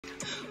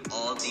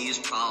these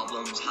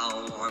problems,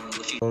 how long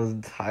will she... Those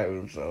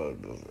time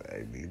zones,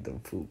 I need to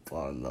poop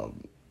on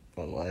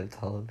live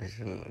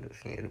television. I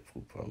just need to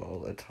poop on all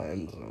the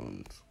time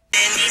zones.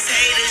 And these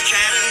haters try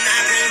to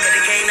knock me, but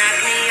they can't knock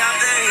me off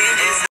the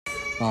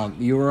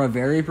hinges. You are a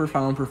very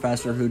profound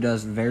professor who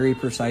does very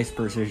precise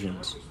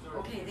precisions.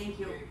 Okay, thank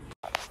you.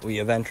 We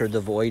have entered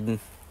the void.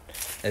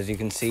 As you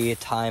can see,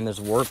 time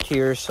has warped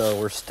here, so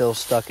we're still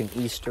stuck in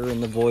Easter in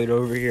the void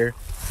over here.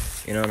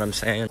 You know what I'm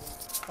saying?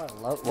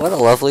 What a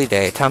lovely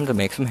day. Time to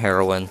make some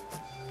heroin.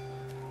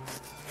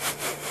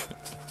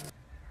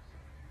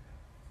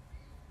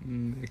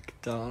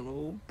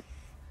 McDonald's.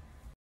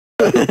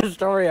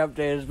 Story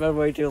update. It's been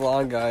way too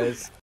long,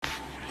 guys.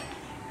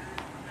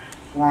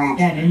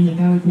 Get in the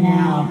boat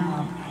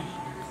now.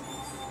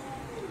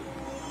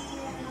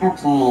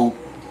 Okay.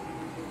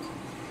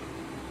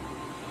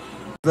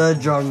 The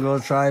jungle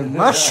tribe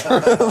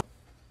mushroom.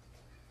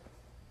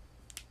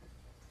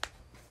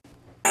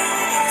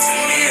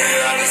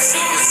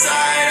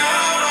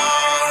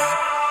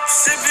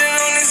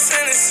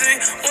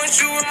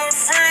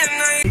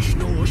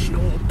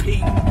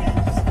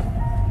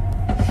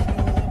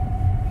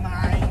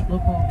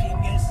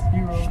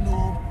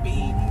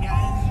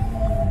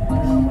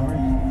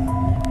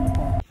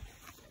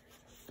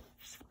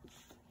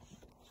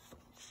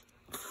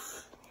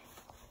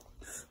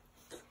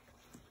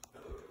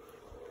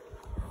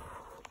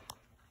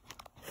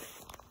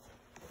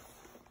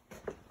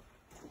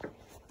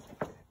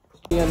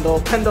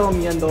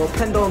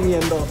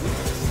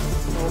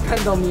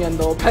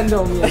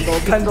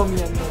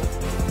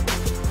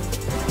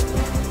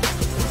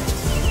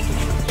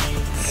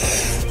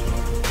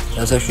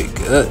 That's actually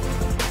good.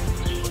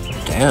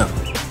 Damn.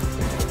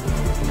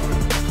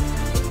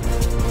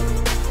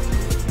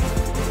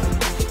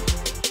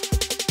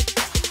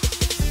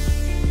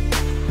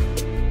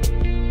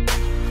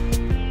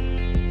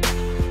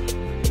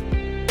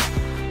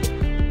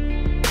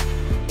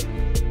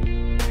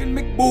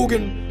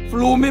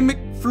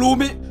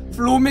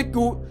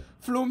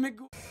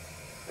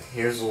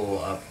 Here's a little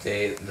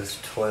update. This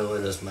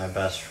toilet is my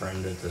best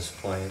friend at this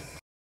point.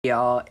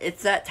 Y'all,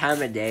 it's that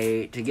time of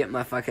day to get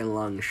my fucking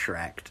lungs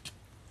shreked.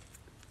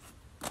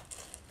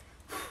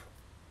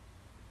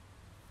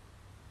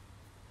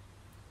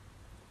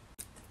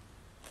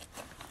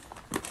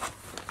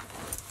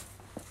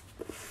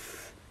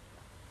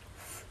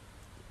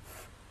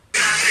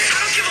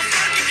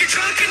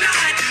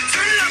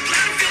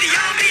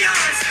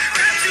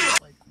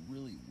 Like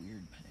really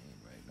weird pain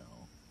right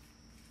now.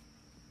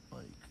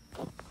 Like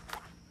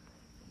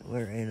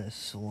we're in a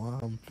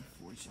swamp.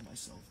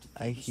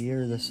 I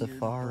hear the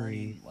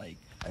safari. Like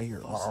I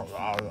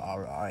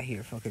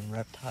hear fucking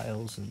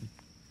reptiles, and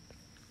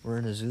we're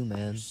in a zoo,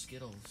 man. There's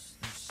Skittles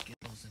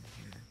in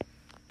here.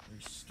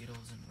 There's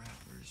Skittles and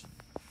wrappers.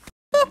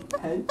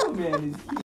 Hey, man.